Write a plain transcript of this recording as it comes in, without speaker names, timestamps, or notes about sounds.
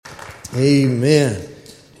Amen.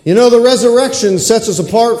 You know, the resurrection sets us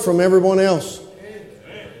apart from everyone else.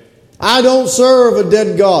 I don't serve a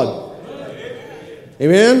dead God.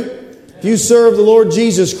 Amen? If you serve the Lord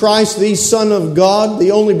Jesus Christ, the Son of God,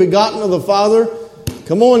 the only begotten of the Father,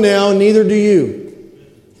 come on now, neither do you.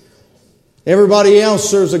 Everybody else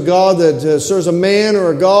serves a God that serves a man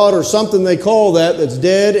or a God or something they call that's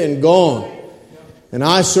dead and gone. And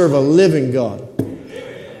I serve a living God.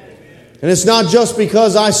 And it's not just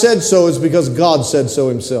because I said so, it's because God said so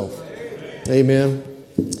Himself. Amen.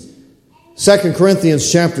 2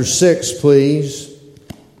 Corinthians chapter 6, please.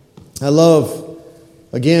 I love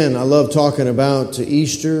talking about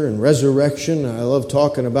Easter and resurrection. I love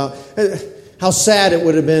talking about how sad it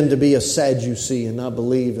would have been to be a Sadducee and not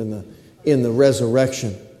believe in the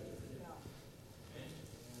resurrection.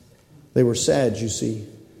 They were sad, you see.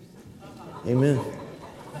 Amen.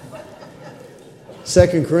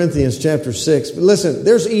 2 Corinthians chapter 6. But listen,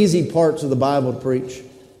 there's easy parts of the Bible to preach.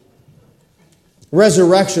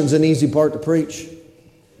 Resurrection's an easy part to preach.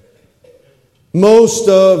 Most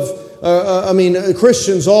of,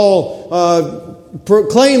 Christians all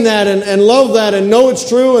proclaim that and love that and know it's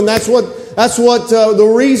true, and that's what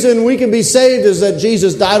the reason we can be saved is that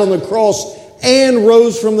Jesus died on the cross and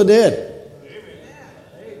rose from the dead.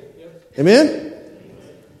 Amen?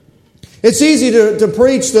 It's easy to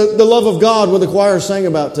preach the love of God, what the choir sang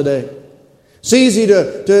about today. It's easy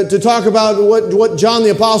to talk about what John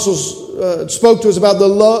the Apostle spoke to us about.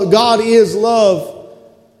 God is love.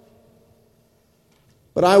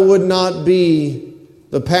 But I would not be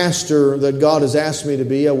the pastor that God has asked me to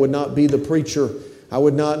be. I would not be the preacher. I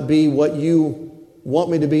would not be what you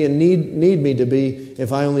want me to be and need me to be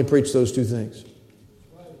if I only preach those two things.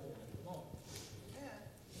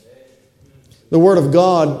 The Word of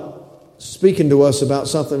God speaking to us about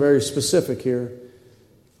something very specific here.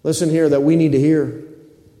 Listen here, that we need to hear.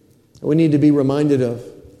 We need to be reminded of.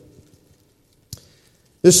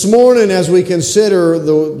 This morning, as we consider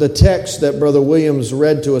the text that Brother Williams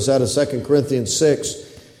read to us out of 2 Corinthians 6,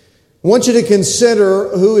 I want you to consider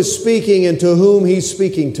who is speaking and to whom he's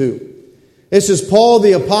speaking to. This is Paul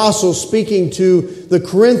the Apostle speaking to the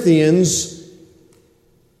Corinthians,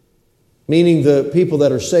 meaning the people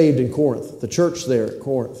that are saved in Corinth, the church there at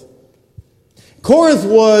Corinth. Corinth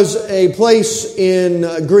was a place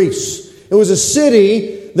in Greece. It was a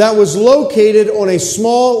city that was located on a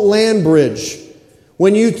small land bridge.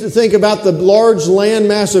 When you think about the large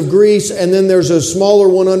landmass of Greece and then there's a smaller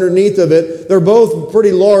one underneath of it, they're both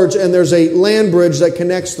pretty large and there's a land bridge that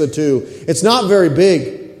connects the two. It's not very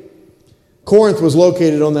big. Corinth was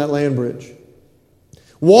located on that land bridge.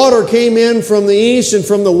 Water came in from the east and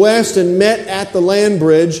from the west and met at the land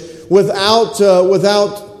bridge.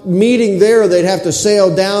 Without meeting there, they'd have to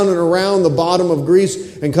sail down and around the bottom of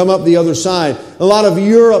Greece and come up the other side. A lot of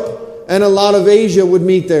Europe and a lot of Asia would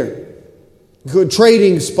meet there. Good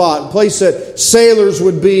trading spot, place that sailors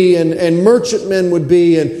would be and merchantmen would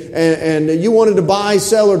be, and you wanted to buy,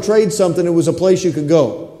 sell, or trade something, it was a place you could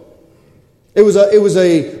go. It was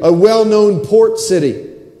a well-known port city.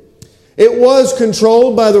 It was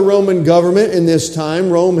controlled by the Roman government in this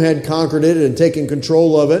time. Rome had conquered it and taken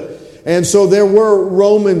control of it. And so there were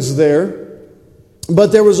Romans there,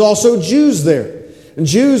 but there was also Jews there. And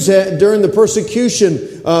Jews, during the persecution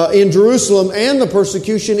in Jerusalem and the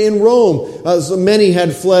persecution in Rome, many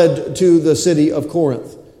had fled to the city of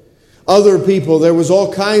Corinth. Other people, there was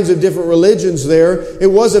all kinds of different religions there. It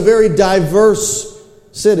was a very diverse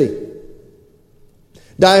city.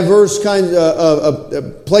 Diverse kinds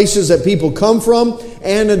of places that people come from,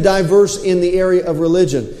 and a diverse in the area of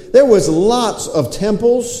religion. There was lots of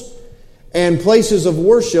temples and places of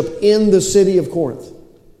worship in the city of Corinth.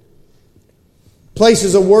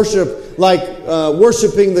 Places of worship like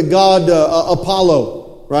worshiping the god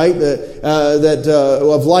Apollo, right?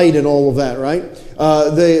 Of light and all of that, right?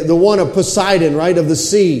 The one of Poseidon, right? Of the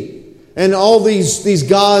sea. And all these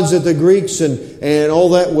gods that the Greeks and all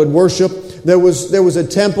that would worship. There was a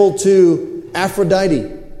temple to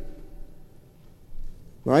Aphrodite,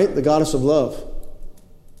 right? The goddess of love.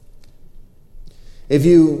 If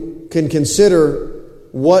you can consider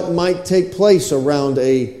what might take place around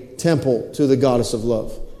a temple to the goddess of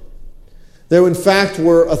love. There in fact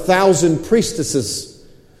were 1,000 priestesses.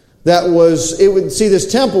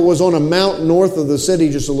 This temple was on a mountain north of the city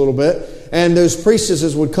just a little bit, and those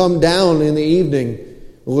priestesses would come down in the evening,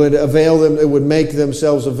 it would make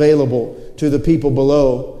themselves available to the people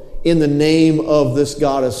below in the name of this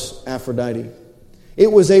goddess Aphrodite.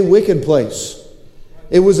 It was a wicked place.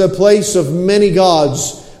 It was a place of many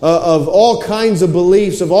gods, of all kinds of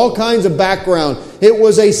beliefs, of all kinds of background. It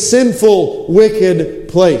was a sinful, wicked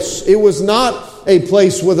place. It was not a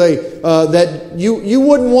place with that you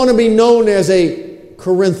wouldn't want to be known as a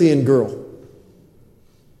Corinthian girl.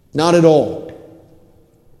 Not at all.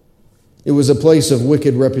 It was a place of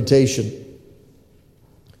wicked reputation.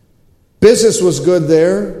 Business was good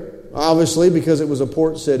there, obviously, because it was a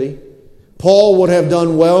port city. Paul would have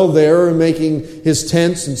done well there in making his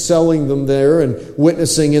tents and selling them there and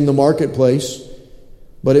witnessing in the marketplace.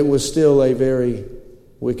 But it was still a very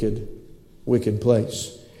wicked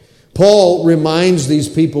place. Paul reminds these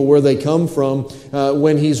people where they come from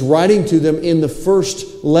when he's writing to them in the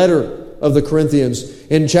first letter of the Corinthians.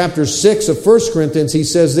 In chapter 6 of 1 Corinthians, he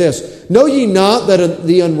says this, "Know ye not that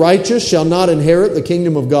the unrighteous shall not inherit the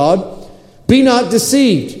kingdom of God? Be not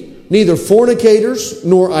deceived, neither fornicators,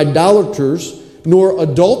 nor idolaters, nor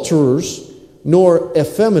adulterers, nor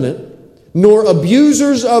effeminate, nor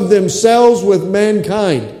abusers of themselves with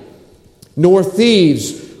mankind, nor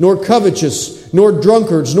thieves, nor covetous, nor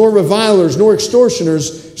drunkards, nor revilers, nor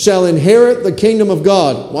extortioners shall inherit the kingdom of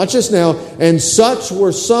God." Watch this now. "And such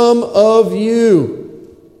were some of you.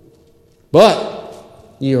 But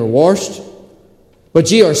ye are washed, but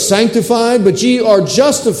ye are sanctified, but ye are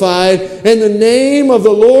justified in the name of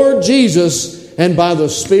the Lord Jesus and by the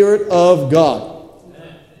Spirit of God."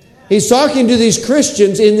 He's talking to these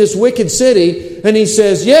Christians in this wicked city, and he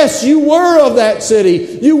says, yes, you were of that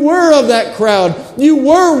city. You were of that crowd. You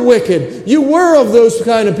were wicked. You were of those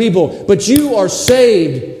kind of people, but you are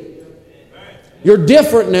saved. You're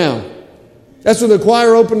different now. That's what the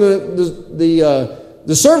choir opened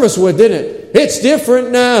the service with, didn't it? It's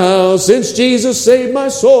different now since Jesus saved my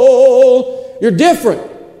soul. You're different.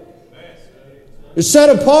 You're set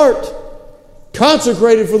apart,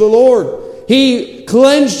 consecrated for the Lord. He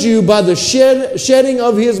cleansed you by the shedding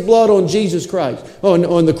of His blood on Jesus Christ,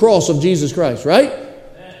 on the cross of Jesus Christ, right?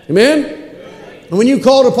 Amen? And when you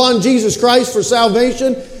called upon Jesus Christ for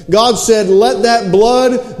salvation, God said, let that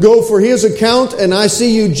blood go for His account, and I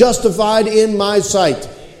see you justified in my sight,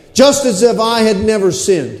 just as if I had never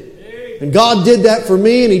sinned. And God did that for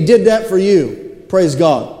me, and He did that for you. Praise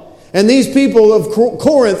God. And these people of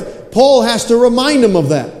Corinth, Paul has to remind them of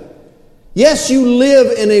that. Yes, you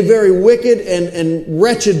live in a very wicked and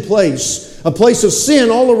wretched place, a place of sin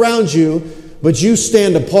all around you, but you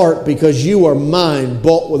stand apart because you are mine,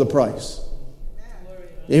 bought with a price.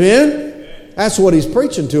 Amen? That's what he's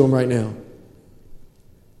preaching to them right now.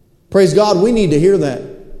 Praise God, we need to hear that.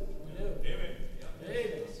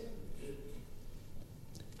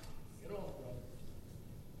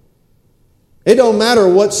 It don't matter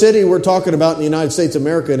what city we're talking about in the United States of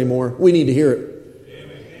America anymore. We need to hear it.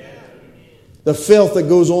 The filth that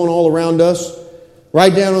goes on all around us,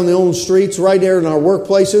 right down on the own streets, right there in our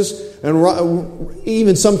workplaces, and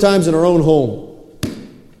even sometimes in our own home.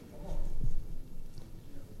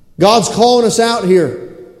 God's calling us out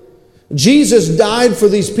here. Jesus died for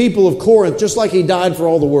these people of Corinth just like He died for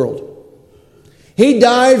all the world. He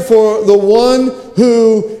died for the one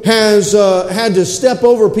who has had to step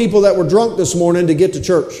over people that were drunk this morning to get to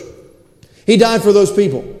church. He died for those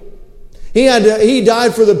people. He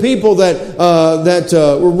died for the people that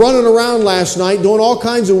were running around last night doing all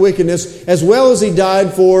kinds of wickedness, as well as He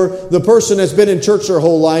died for the person that's been in church their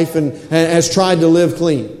whole life and has tried to live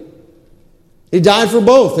clean. He died for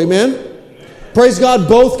both. Amen? Praise God,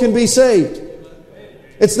 both can be saved.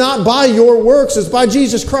 It's not by your works, it's by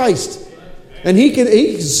Jesus Christ. And He can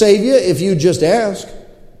save you if you just ask.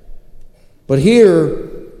 But here,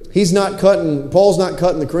 Paul's not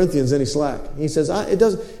cutting the Corinthians any slack. He says,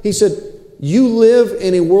 He said, you live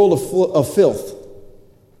in a world of filth,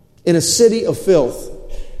 in a city of filth,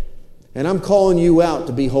 and I'm calling you out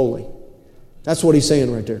to be holy. That's what he's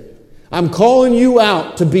saying right there. I'm calling you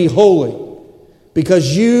out to be holy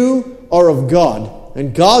because you are of God,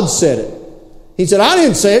 and God said it. He said, I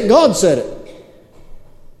didn't say it, God said it.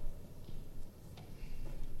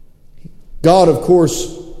 God, of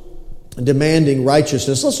course, demanding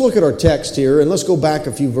righteousness. Let's look at our text here, and let's go back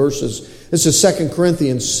a few verses. This is 2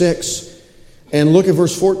 Corinthians 6. And look at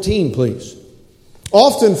verse 14, please.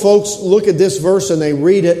 Often folks look at this verse and they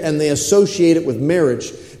read it and they associate it with marriage.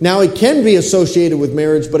 Now it can be associated with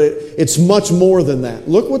marriage, but it's much more than that.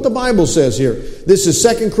 Look what the Bible says here. This is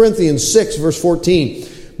 2 Corinthians 6, verse 14.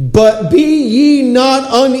 But be ye not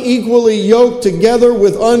unequally yoked together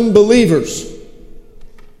with unbelievers.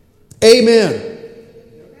 Amen.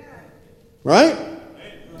 Right?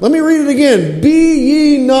 Let me read it again. Be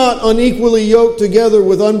ye not unequally yoked together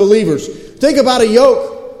with unbelievers. Think about a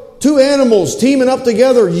yoke. Two animals teaming up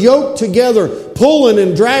together, yoked together, pulling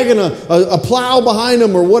and dragging a plow behind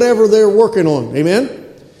them or whatever they're working on.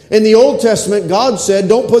 Amen? In the Old Testament, God said,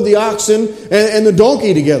 don't put the oxen and the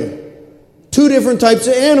donkey together. 2 different types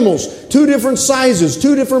of animals, 2 different sizes,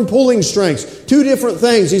 2 different pulling strengths, 2 different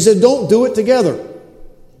things. He said, don't do it together.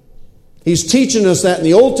 He's teaching us that in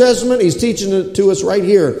the Old Testament. He's teaching it to us right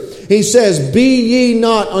here. He says, be ye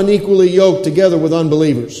not unequally yoked together with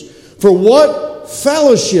unbelievers. For what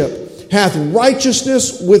fellowship hath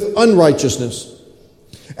righteousness with unrighteousness?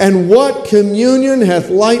 And what communion hath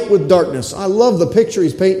light with darkness? I love the picture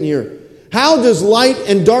he's painting here. How does light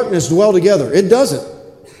and darkness dwell together? It doesn't.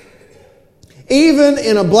 Even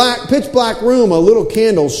in a pitch black room, a little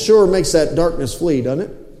candle sure makes that darkness flee, doesn't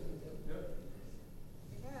it?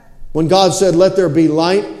 When God said, let there be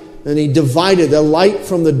light, and He divided the light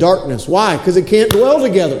from the darkness. Why? Because it can't dwell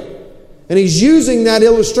together. And He's using that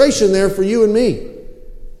illustration there for you and me.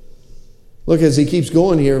 Look as he keeps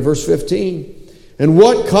going here, verse 15. And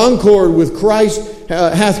what concord with Christ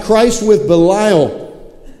hath Christ with Belial?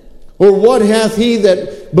 Or what hath he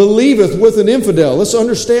that believeth with an infidel? Let's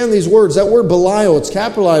understand these words. That word Belial, it's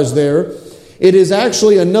capitalized there. It is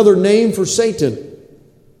actually another name for Satan.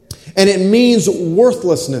 And it means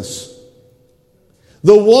worthlessness.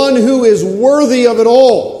 The one who is worthy of it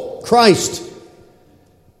all, Christ.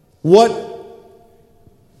 What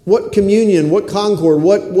communion, what concord,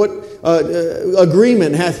 what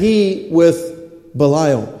agreement hath he with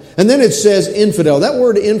Belial? And then it says infidel. That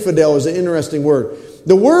word infidel is an interesting word.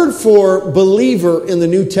 The word for believer in the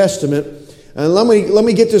New Testament, and let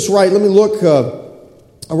me get this right. Let me look.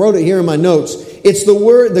 I wrote it here in my notes. It's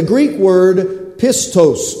the Greek word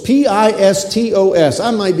pistos, P-I-S-T-O-S. I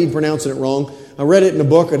might be pronouncing it wrong. I read it in a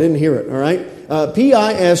book. I didn't hear it. All right,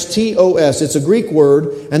 P-I-S-T-O-S. It's a Greek word,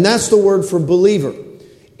 and that's the word for believer.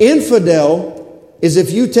 Infidel is if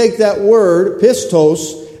you take that word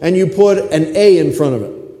pistos and you put an A in front of it.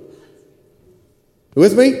 You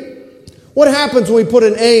with me? What happens when we put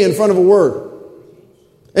an A in front of a word?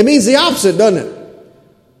 It means the opposite, doesn't it?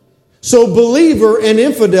 So believer and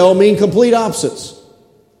infidel mean complete opposites.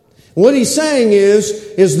 What he's saying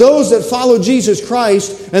is those that follow Jesus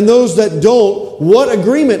Christ and those that don't, what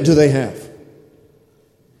agreement do they have?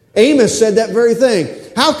 Amos said that very thing.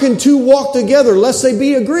 How can 2 walk together lest they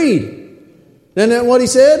be agreed? Isn't that what he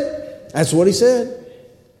said? That's what he said.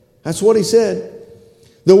 That's what he said.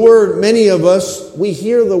 The word, many of us, we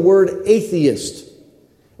hear the word atheist.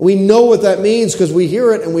 We know what that means because we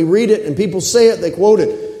hear it and we read it and people say it, they quote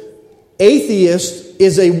it. Atheist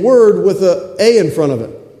is a word with an A in front of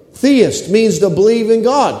it. Theist means to believe in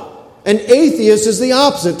God. And atheist is the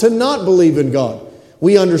opposite, to not believe in God.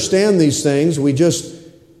 We understand these things, we just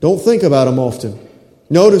don't think about them often.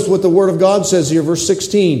 Notice what the Word of God says here, verse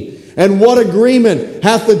 16. And what agreement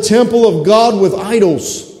hath the temple of God with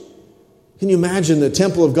idols? Can you imagine the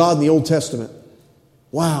temple of God in the Old Testament?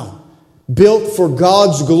 Wow. Built for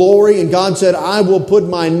God's glory. And God said, I will put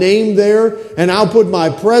my name there and I'll put my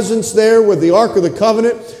presence there with the Ark of the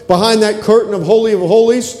Covenant behind that curtain of Holy of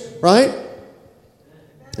Holies. Right?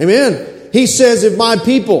 Amen. He says, if my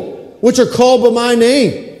people, which are called by my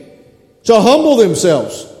name, shall humble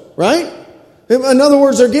themselves. Right? In other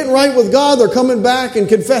words, they're getting right with God. They're coming back and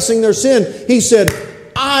confessing their sin. He said,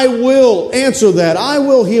 I will answer that. I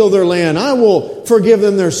will heal their land. I will forgive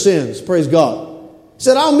them their sins. Praise God. He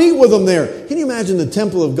said, I'll meet with them there. Can you imagine the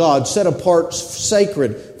temple of God set apart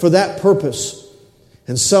sacred for that purpose?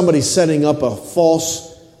 And somebody setting up a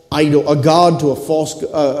false idol, an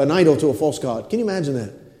idol to a false God. Can you imagine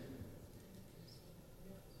that?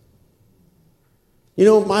 You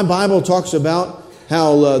know, my Bible talks about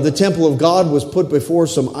how the temple of God was put before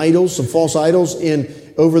some idols, some false idols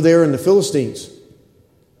over there in the Philistines.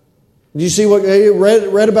 Did you see what you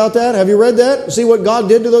read about that? Have you read that? See what God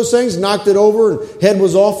did to those things? Knocked it over and head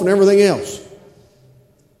was off and everything else.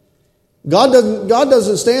 God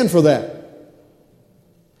doesn't stand for that.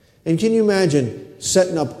 And can you imagine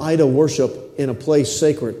setting up idol worship in a place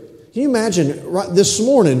sacred? Can you imagine this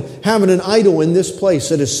morning having an idol in this place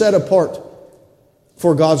that is set apart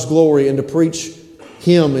for God's glory and to preach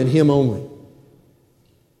Him and Him only?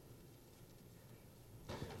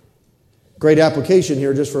 Great application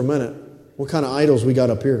here just for a minute. What kind of idols we got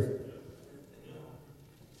up here?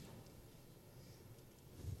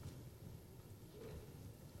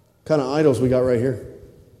 What kind of idols we got right here?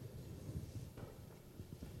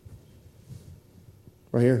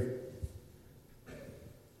 Right here.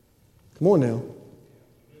 Come on now.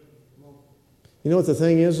 You know what the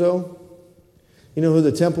thing is though? You know who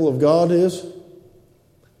the temple of God is?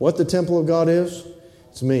 What the temple of God is?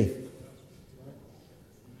 It's me.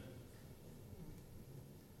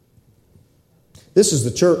 This is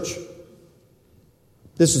the church.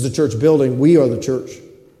 This is the church building. We are the church.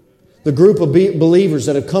 The group of believers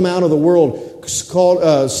that have come out of the world,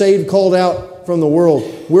 saved, called out from the world.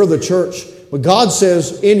 We're the church. But God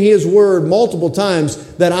says in His Word multiple times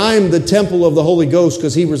that I'm the temple of the Holy Ghost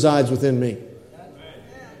because He resides within me.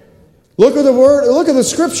 Look at the word, look at the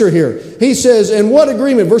scripture here. He says, "And what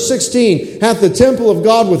agreement?" Verse 16, "hath the temple of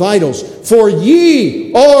God with idols? For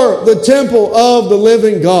ye are the temple of the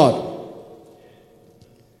living God.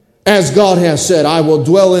 As God has said, I will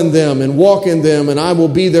dwell in them and walk in them, and I will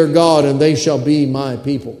be their God, and they shall be my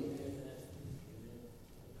people."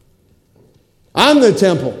 I'm the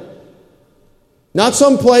temple. Not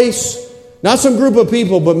some place, not some group of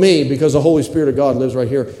people, but me, because the Holy Spirit of God lives right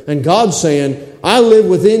here. And God's saying, I live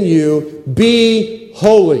within you. Be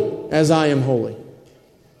holy as I am holy.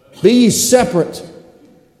 Be ye separate.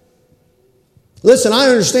 Listen, I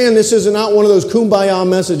understand this is not one of those kumbaya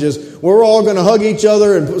messages where we're all going to hug each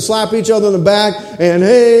other and slap each other in the back and,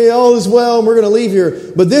 hey, all is well, and we're going to leave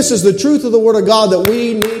here. But this is the truth of the Word of God that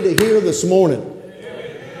we need to hear this morning.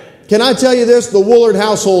 Can I tell you this? The Woolard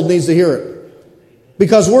household needs to hear it.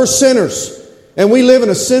 Because we're sinners. And we live in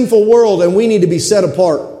a sinful world, and we need to be set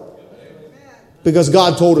apart. Because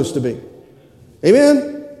God told us to be.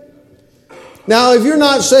 Amen? Now, if you're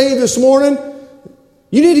not saved this morning,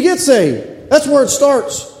 you need to get saved. That's where it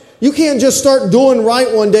starts. You can't just start doing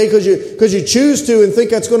right one day because you choose to and think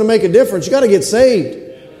that's going to make a difference. You got to get saved.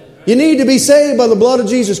 You need to be saved by the blood of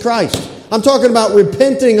Jesus Christ. I'm talking about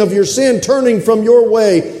repenting of your sin, turning from your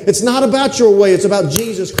way. It's not about your way. It's about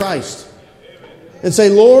Jesus Christ. And say,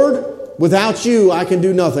 Lord, without you, I can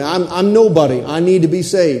do nothing. I'm nobody. I need to be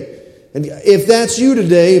saved. And if that's you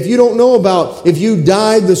today, if you don't know about, if you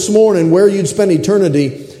died this morning, where you'd spend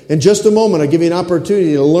eternity, in just a moment, I'll give you an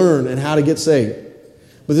opportunity to learn and how to get saved.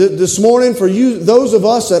 But this morning, for you, those of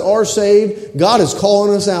us that are saved, God is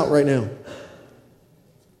calling us out right now.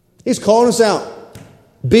 He's calling us out.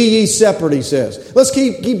 Be ye separate, He says. Let's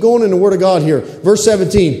keep going in the Word of God here. Verse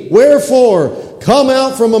 17. Wherefore, come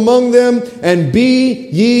out from among them and be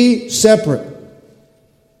ye separate.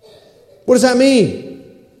 What does that mean?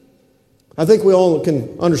 I think we all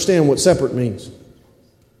can understand what separate means.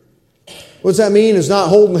 What does that mean? Is not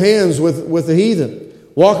holding hands with the heathen.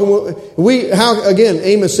 Again,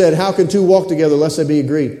 Amos said, how can two walk together lest they be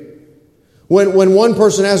agreed? When one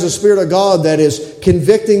person has the Spirit of God that is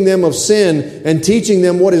convicting them of sin and teaching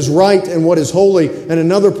them what is right and what is holy, and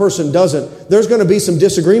another person doesn't, there's going to be some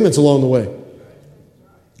disagreements along the way.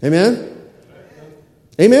 Amen?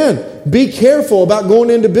 Amen. Be careful about going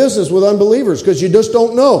into business with unbelievers because you just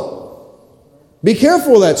don't know. Be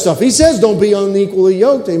careful of that stuff. He says don't be unequally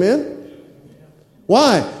yoked. Amen?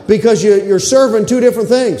 Why? Because you're serving two different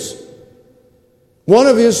things. One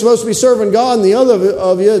of you is supposed to be serving God, and the other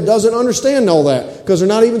of you doesn't understand all that because they're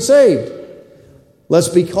not even saved. Let's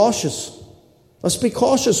be cautious. Let's be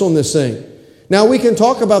cautious on this thing. Now, we can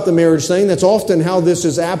talk about the marriage thing. That's often how this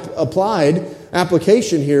is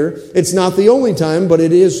application here. It's not the only time, but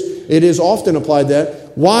it is often applied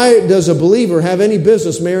that. Why does a believer have any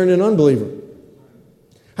business marrying an unbeliever?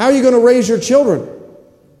 How are you going to raise your children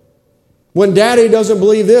when daddy doesn't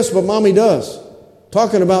believe this, but mommy does?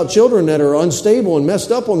 Talking about children that are unstable and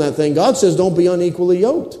messed up on that thing. God says don't be unequally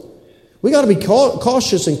yoked. We got to be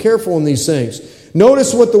cautious and careful in these things.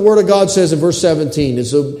 Notice what the Word of God says in verse 17.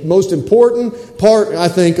 It's the most important part, I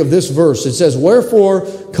think, of this verse. It says, wherefore,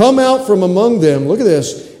 come out from among them, look at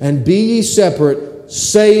this, and be ye separate,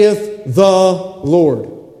 saith the Lord.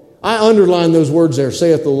 I underline those words there,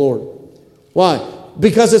 saith the Lord. Why?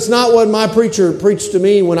 Because it's not what my preacher preached to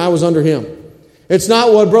me when I was under him. It's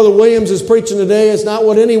not what Brother Williams is preaching today. It's not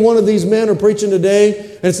what any one of these men are preaching today.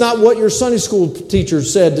 And it's not what your Sunday school teacher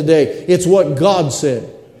said today. It's what God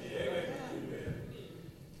said.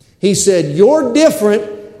 He said, you're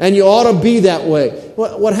different and you ought to be that way.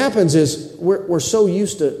 What happens is we're so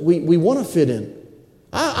used to, we want to fit in.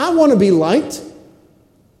 I want to be liked.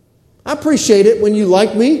 I appreciate it when you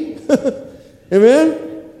like me. Amen?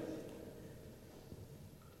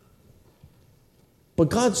 But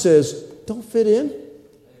God says, don't fit in.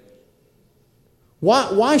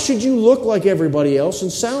 Why should you look like everybody else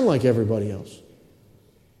and sound like everybody else?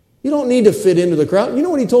 You don't need to fit into the crowd. You know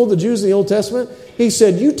what He told the Jews in the Old Testament? He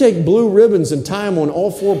said, you take blue ribbons and tie them on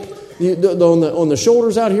all four, on the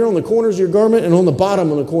shoulders out here, on the corners of your garment, and on the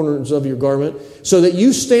bottom on the corners of your garment, so that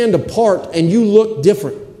you stand apart and you look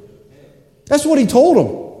different. That's what He told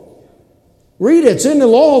them. Read it. It's in the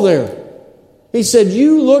law there. He said,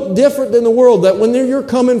 you look different than the world, that when you're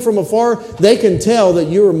coming from afar, they can tell that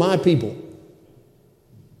you are my people.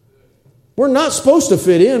 We're not supposed to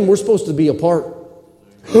fit in. We're supposed to be apart.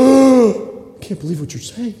 I can't believe what you're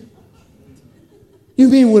saying. You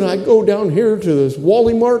mean when I go down here to this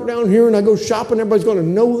Wally Mart down here and I go shopping, everybody's going to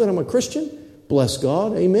know that I'm a Christian? Bless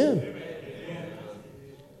God. Amen.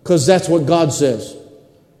 Because that's what God says.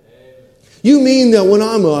 You mean that when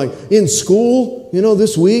I'm in school,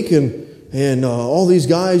 this week, and all these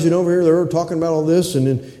guys, over here, they're talking about all this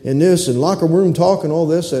and this and locker room talk and all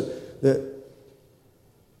this, that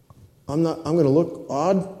I'm going to look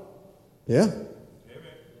odd? Yeah.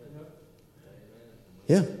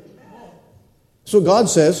 Yeah. That's what God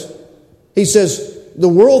says. He says, the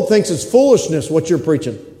world thinks it's foolishness what you're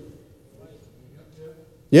preaching.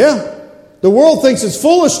 Yeah. The world thinks it's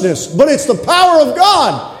foolishness, but it's the power of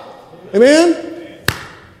God. Amen?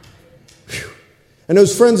 Whew. And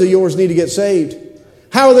those friends of yours need to get saved.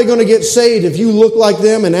 How are they going to get saved if you look like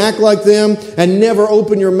them and act like them and never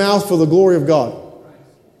open your mouth for the glory of God?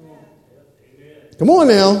 Come on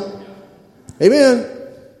now. Amen.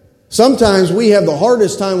 Sometimes we have the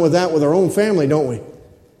hardest time with that with our own family, don't we?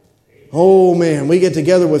 Oh man, we get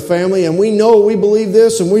together with family and we know we believe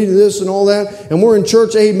this and we do this and all that, and we're in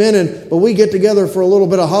church, amen, but we get together for a little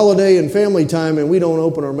bit of holiday and family time and we don't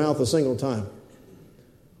open our mouth a single time.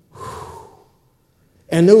 Whew.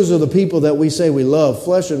 And those are the people that we say we love,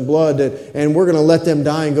 flesh and blood, and we're going to let them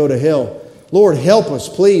die and go to hell. Lord, help us,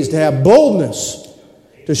 please, to have boldness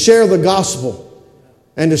to share the gospel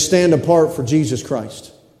and to stand apart for Jesus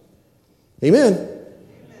Christ. Amen.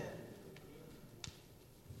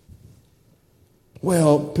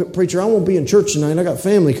 Well, preacher, I won't be in church tonight. I got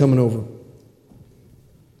family coming over.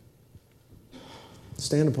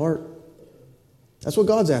 Stand apart. That's what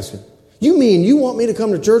God's asking. You mean you want me to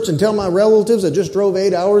come to church and tell my relatives that just drove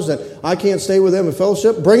 8 hours that I can't stay with them in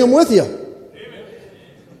fellowship? Bring them with you. Amen.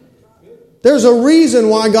 There's a reason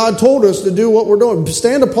why God told us to do what we're doing.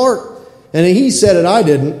 Stand apart. And He said it, I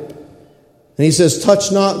didn't. And He says,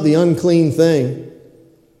 touch not the unclean thing.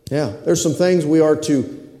 Yeah, there's some things we are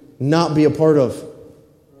to not be a part of.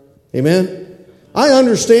 Amen? I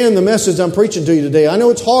understand the message I'm preaching to you today. I know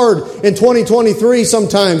it's hard in 2023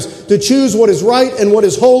 sometimes to choose what is right and what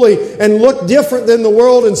is holy and look different than the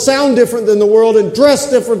world and sound different than the world and dress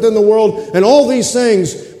different than the world and all these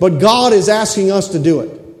things. But God is asking us to do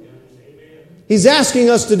it. He's asking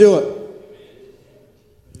us to do it.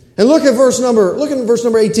 And look at verse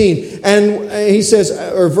number 18. And he says,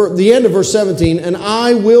 or the end of verse 17, and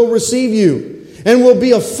I will receive you and will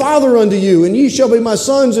be a father unto you, and ye shall be my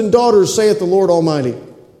sons and daughters, saith the Lord Almighty.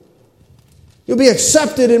 You'll be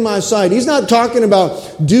accepted in my sight. He's not talking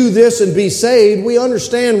about do this and be saved. We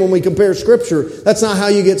understand when we compare Scripture, that's not how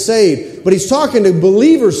you get saved. But he's talking to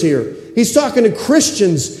believers here. He's talking to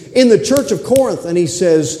Christians in the church of Corinth, and he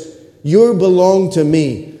says, you belong to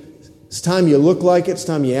me. It's time you look like it. It's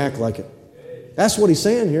time you act like it. That's what he's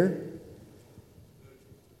saying here.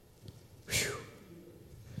 Whew.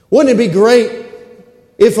 Wouldn't it be great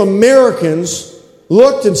if Americans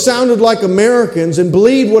looked and sounded like Americans and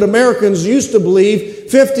believed what Americans used to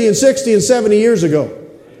believe 50 and 60 and 70 years ago?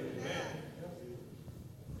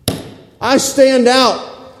 I stand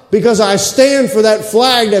out because I stand for that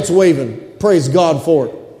flag that's waving. Praise God for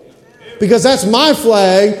it. Because that's my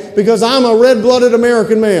flag, because I'm a red-blooded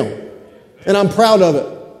American male. And I'm proud of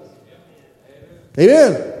it.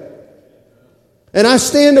 Amen. And I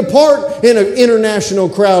stand apart in an international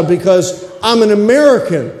crowd because I'm an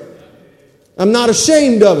American. I'm not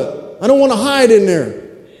ashamed of it. I don't want to hide in there.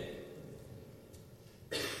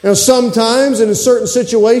 Now, sometimes in certain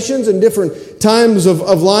situations and different times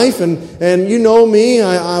of life, and you know me,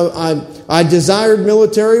 I desired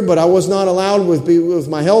military, but I was not allowed with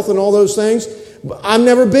my health and all those things. I've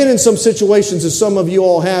never been in some situations as some of you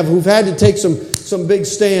all have who've had to take some big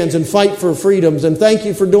stands and fight for freedoms, and thank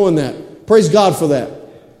you for doing that. Praise God for that.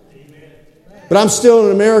 But I'm still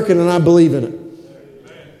an American and I believe in it.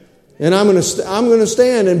 And I'm going to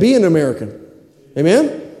stand and be an American.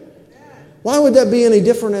 Amen? Why would that be any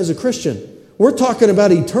different as a Christian? We're talking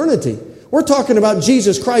about eternity. We're talking about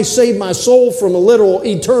Jesus Christ saved my soul from a literal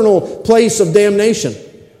eternal place of damnation.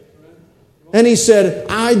 And He said,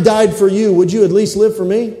 I died for you. Would you at least live for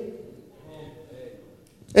me?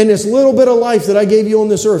 And this little bit of life that I gave you on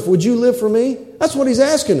this earth, would you live for me? That's what He's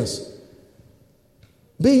asking us.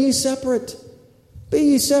 Be ye separate. Be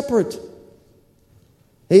ye separate.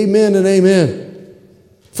 Amen and amen.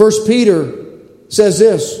 1 Peter says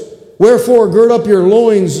this, wherefore gird up your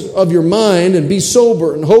loins of your mind and be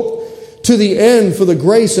sober and hope to the end for the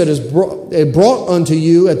grace that is brought unto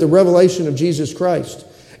you at the revelation of Jesus Christ.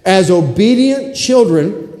 As obedient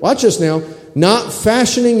children, watch this now, not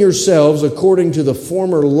fashioning yourselves according to the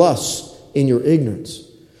former lusts in your ignorance.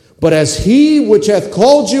 But as He which hath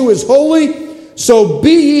called you is holy, so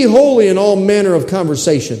be ye holy in all manner of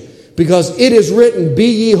conversation. Because it is written, be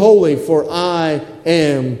ye holy, for I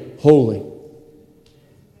am holy.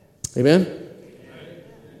 Amen?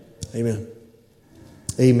 Amen.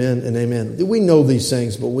 Amen and amen. We know these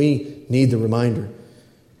things, but we need the reminder.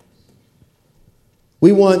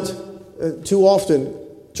 We want, too often,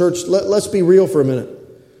 church, let's be real for a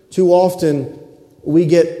minute. Too often we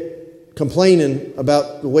get complaining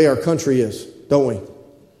about the way our country is, don't we?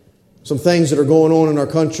 Some things that are going on in our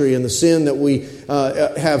country and the sin that we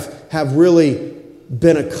have really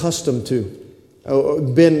been accustomed to,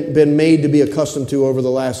 been made to be accustomed to over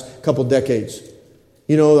the last couple decades.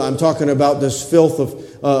 You know, I'm talking about this filth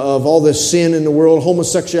of all this sin in the world,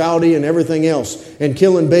 homosexuality and everything else, and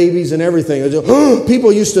killing babies and everything.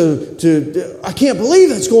 People used to I can't believe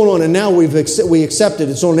that's going on, and now we accept it.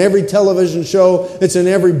 It's on every television show. It's in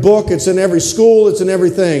every book. It's in every school. It's in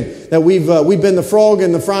everything. That we've been the frog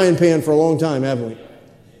in the frying pan for a long time, haven't we?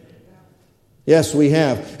 Yes, we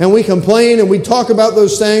have. And we complain and we talk about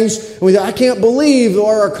those things. And I can't believe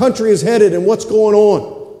where our country is headed and what's going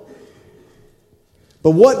on.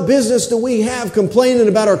 But what business do we have complaining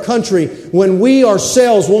about our country when we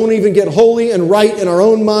ourselves won't even get holy and right in our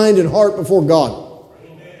own mind and heart before God?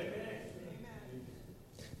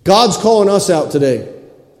 God's calling us out today.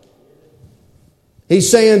 He's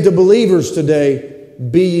saying to believers today,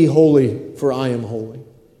 be ye holy, for I am holy.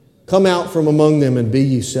 Come out from among them and be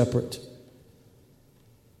ye separate.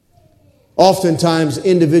 Oftentimes,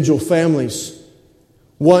 individual families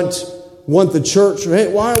want the church.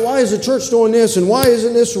 Hey, why is the church doing this? And why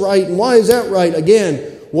isn't this right? And why is that right? Again,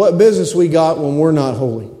 what business we got when we're not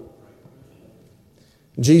holy?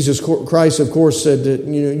 Jesus Christ, of course, said that,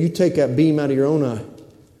 you take that beam out of your own eye.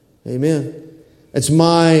 Amen. It's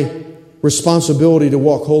my responsibility to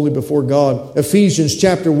walk holy before God. Ephesians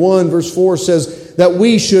chapter 1, verse 4 says that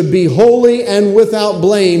we should be holy and without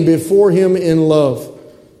blame before Him in love.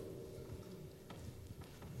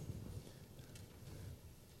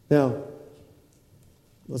 Now,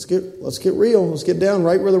 let's get real. Let's get down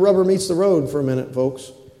right where the rubber meets the road for a minute,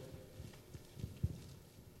 folks.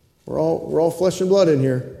 We're all flesh and blood in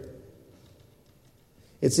here.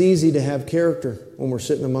 It's easy to have character when we're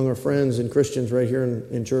sitting among our friends and Christians right here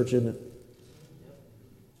in church, isn't it?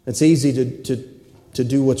 It's easy to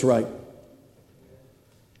do what's right.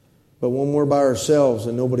 But when we're by ourselves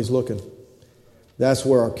and nobody's looking, that's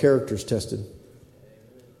where our character's tested.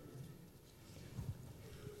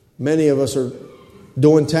 Many of us are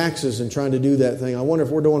doing taxes and trying to do that thing. I wonder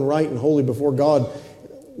if we're doing right and holy before God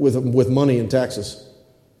with money and taxes.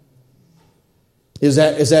 Is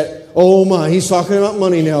that? Oh my! He's talking about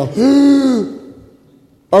money now.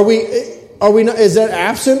 Are we not? Is that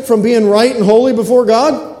absent from being right and holy before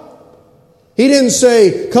God? He didn't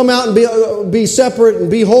say come out and be separate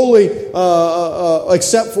and be holy,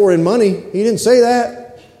 except for in money. He didn't say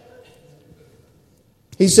that.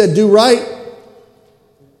 He said do right.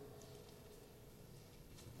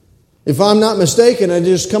 If I'm not mistaken, I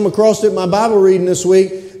just come across it in my Bible reading this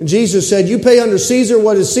week. Jesus said, you pay unto Caesar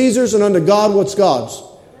what is Caesar's and unto God what's God's.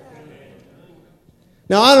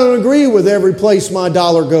 Now, I don't agree with every place my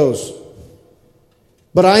dollar goes.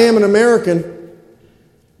 But I am an American,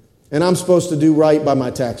 and I'm supposed to do right by my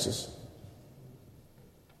taxes.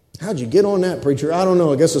 How'd you get on that, preacher? I don't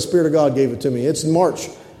know. I guess the Spirit of God gave it to me. It's in March.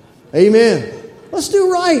 Amen. Let's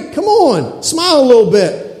do right. Come on. Smile a little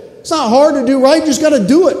bit. It's not hard to do right. You just got to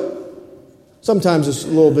do it. Sometimes it's a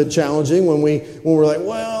little bit challenging when we're like,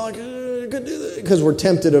 well, I could do that, because we're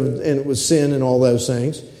tempted and with sin and all those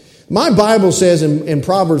things. My Bible says in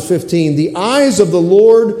Proverbs 15, the eyes of the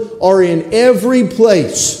Lord are in every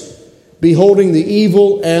place, beholding the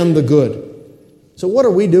evil and the good. So what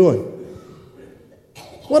are we doing?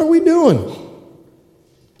 What are we doing?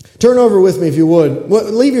 Turn over with me if you would.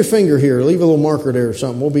 Leave your finger here. Leave a little marker there or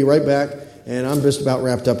something. We'll be right back. And I'm just about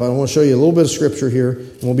wrapped up. I want to show you a little bit of scripture here,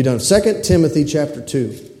 and we'll be done. 2 Timothy chapter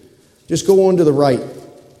 2. Just go on to the right.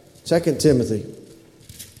 2 Timothy.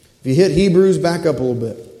 If you hit Hebrews, back up a little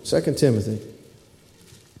bit. 2 Timothy.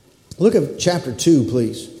 Look at chapter 2,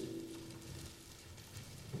 please.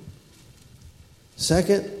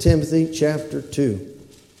 2 Timothy chapter 2.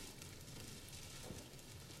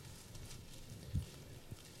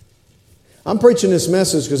 I'm preaching this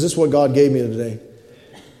message because this is what God gave me today.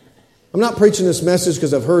 I'm not preaching this message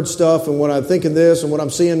because I've heard stuff and what I'm thinking this and what I'm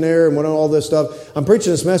seeing there and what all this stuff. I'm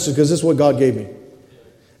preaching this message because this is what God gave me.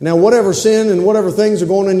 Now, whatever sin and whatever things are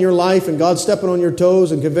going on in your life and God's stepping on your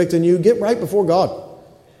toes and convicting you, get right before God.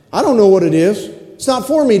 I don't know what it is. It's not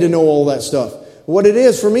for me to know all that stuff. What it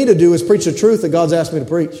is for me to do is preach the truth that God's asked me to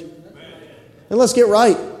preach. And let's get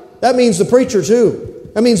right. That means the preacher too.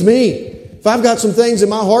 That means me. If I've got some things in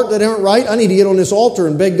my heart that aren't right, I need to get on this altar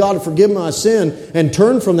and beg God to forgive my sin and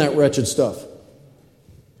turn from that wretched stuff.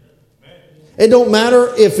 It don't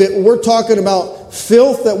matter if we're talking about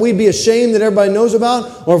filth that we'd be ashamed that everybody knows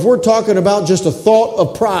about, or if we're talking about just a thought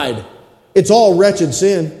of pride, it's all wretched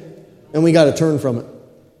sin, and we got to turn from it.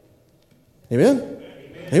 Amen?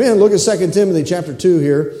 Amen. Look at 2 Timothy chapter 2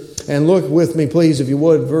 here, and look with me, please, if you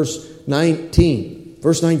would, verse 19.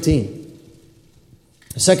 Verse 19.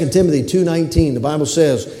 2 Timothy 2:19, the Bible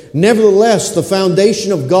says, "Nevertheless, the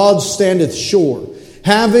foundation of God standeth sure,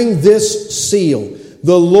 having this seal,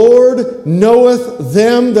 the Lord knoweth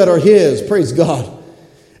them that are His." Praise God.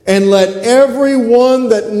 "And let every one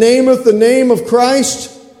that nameth the name of Christ,"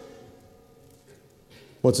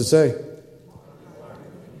 what's it say?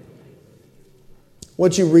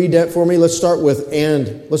 Won't you read that for me? Let's start with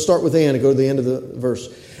and. Let's start with and go to the end of the verse.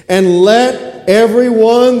 "And let every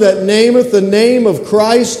one that nameth the name of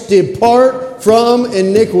Christ depart from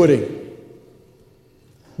iniquity.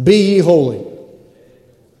 Be ye holy."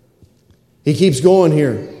 He keeps going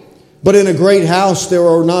here. "But in a great house there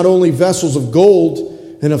are not only vessels of gold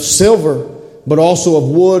and of silver, but also of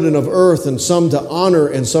wood and of earth, and some to honor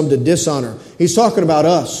and some to dishonor." He's talking about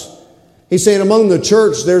us. He's saying among the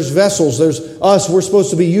church, there's vessels, there's us. We're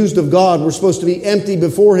supposed to be used of God. We're supposed to be empty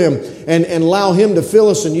before Him and allow Him to fill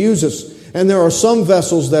us and use us. And there are some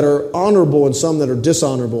vessels that are honorable and some that are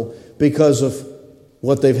dishonorable because of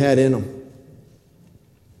what they've had in them.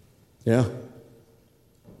 Yeah.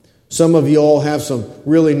 Some of you all have some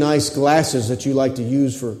really nice glasses that you like to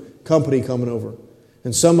use for company coming over.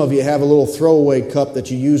 And some of you have a little throwaway cup that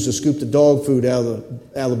you use to scoop the dog food out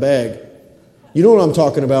of the bag. You know what I'm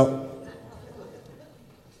talking about.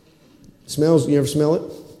 Smells, you ever smell it?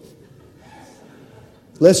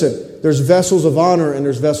 Listen, there's vessels of honor and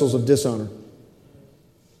there's vessels of dishonor.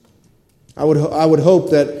 I would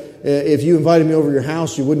hope that if you invited me over to your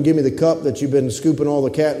house, you wouldn't give me the cup that you've been scooping all the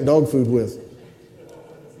cat and dog food with.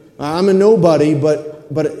 I'm a nobody,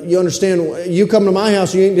 but you understand, you come to my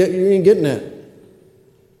house, you ain't getting that.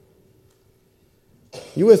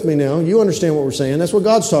 You with me now? You understand what we're saying. That's what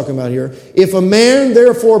God's talking about here. "If a man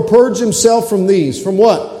therefore purge himself from these," from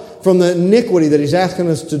what? From the iniquity that He's asking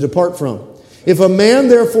us to depart from. "If a man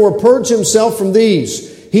therefore purge himself from these,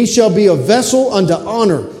 he shall be a vessel unto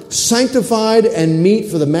honor, sanctified and meet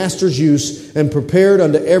for the master's use, and prepared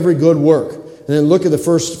unto every good work." And then look at the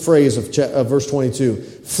first phrase of verse 22.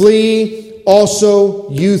 "Flee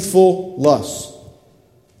also youthful lusts."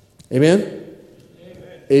 Amen?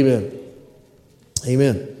 Amen.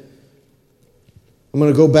 Amen. I'm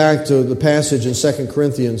going to go back to the passage in 2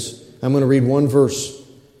 Corinthians. I'm going to read one verse.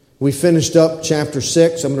 We finished up chapter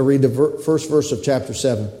 6. I'm going to read the first verse of chapter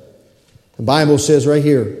 7. The Bible says right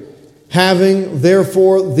here, "Having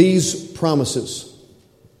therefore these promises."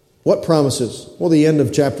 What promises? Well, the end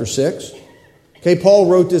of chapter 6. Okay, Paul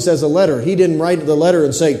wrote this as a letter. He didn't write the letter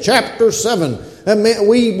and say, chapter 7.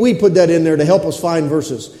 We put that in there to help us find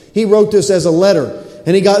verses. He wrote this as a letter.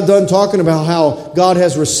 And he got done talking about how God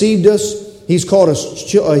has received us. He's called us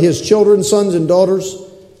His children, sons and daughters.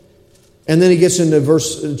 And then he gets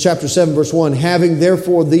into chapter 7, verse 1. "Having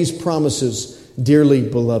therefore these promises, dearly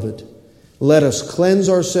beloved, let us cleanse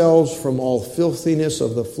ourselves from all filthiness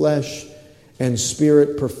of the flesh and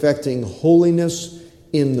spirit, perfecting holiness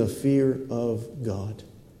in the fear of God."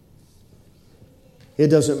 It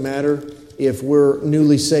doesn't matter if we're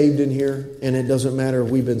newly saved in here, and it doesn't matter if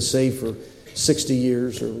we've been saved for 60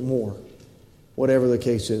 years or more. Whatever the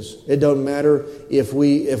case is. It doesn't matter if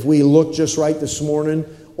we look just right this morning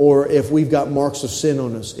or if we've got marks of sin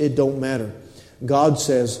on us. It don't matter. God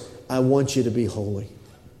says, "I want you to be holy."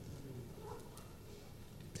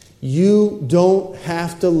 You don't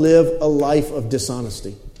have to live a life of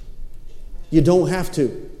dishonesty. You don't have to.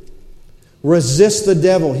 Resist the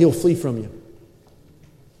devil. He'll flee from you.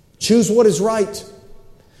 Choose what is right.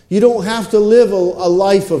 You don't have to live a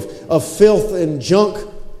life of filth and junk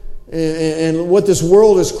and what this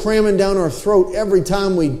world is cramming down our throat every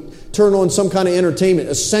time we turn on some kind of entertainment,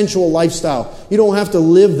 a sensual lifestyle. You don't have to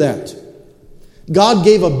live that. God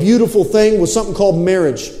gave a beautiful thing with something called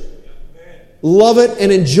marriage. Love it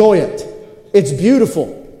and enjoy it. It's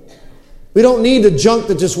beautiful. We don't need the junk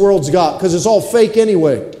that this world's got because it's all fake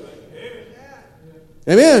anyway.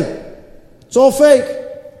 Amen. It's all fake.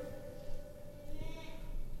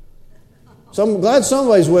 So I'm glad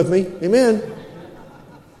somebody's with me. Amen.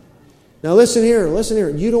 Now listen here.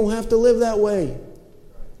 You don't have to live that way.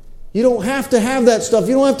 You don't have to have that stuff.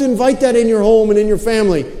 You don't have to invite that in your home and in your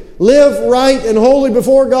family. Live right and holy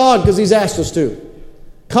before God because He's asked us to.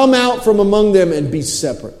 Come out from among them and be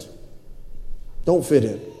separate. Don't fit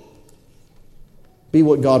in. Be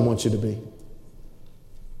what God wants you to be.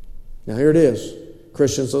 Now here it is.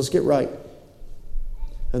 Christians, let's get right.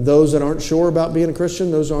 And those that aren't sure about being a Christian,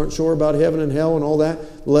 those that aren't sure about heaven and hell and all that,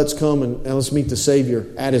 let's come and let's meet the Savior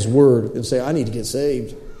at His Word and say, I need to get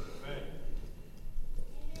saved.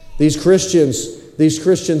 These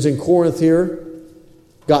Christians in Corinth here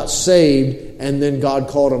got saved, and then God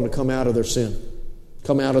called them to come out of their sin.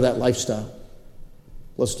 Come out of that lifestyle.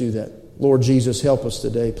 Let's do that. Lord Jesus, help us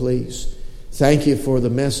today, please. Thank you for the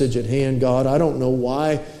message at hand, God. I don't know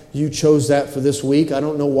why you chose that for this week. I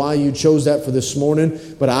don't know why you chose that for this morning,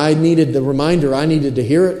 but I needed the reminder. I needed to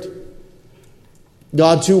hear it.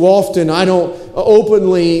 God, too often I don't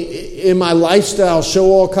openly in my lifestyle show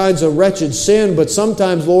all kinds of wretched sin, but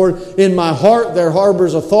sometimes, Lord, in my heart there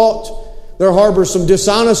harbors a thought. There harbors some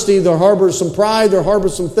dishonesty. There harbors some pride. There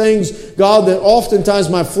harbors some things, God, that oftentimes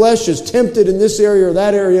my flesh is tempted in this area or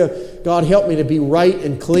that area. God, help me to be right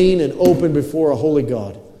and clean and open before a holy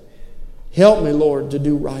God. Help me, Lord, to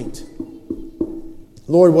do right.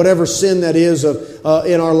 Lord, whatever sin that is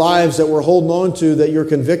in our lives that we're holding on to, that you're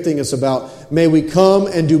convicting us about, may we come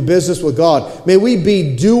and do business with God. May we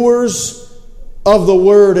be doers of the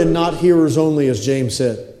word and not hearers only, as James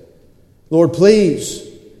said. Lord, please,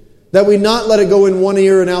 that we not let it go in one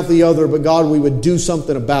ear and out the other, but God, we would do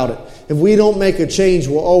something about it. If we don't make a change,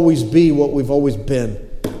 we'll always be what we've always been.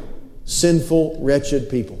 Sinful, wretched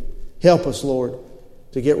people. Help us, Lord,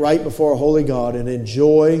 to get right before a holy God and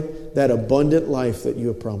enjoy that abundant life that you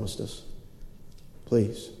have promised us.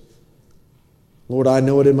 Please. Lord, I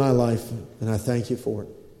know it in my life, and I thank you for it.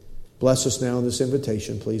 Bless us now in this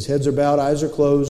invitation, please. Heads are bowed, eyes are closed.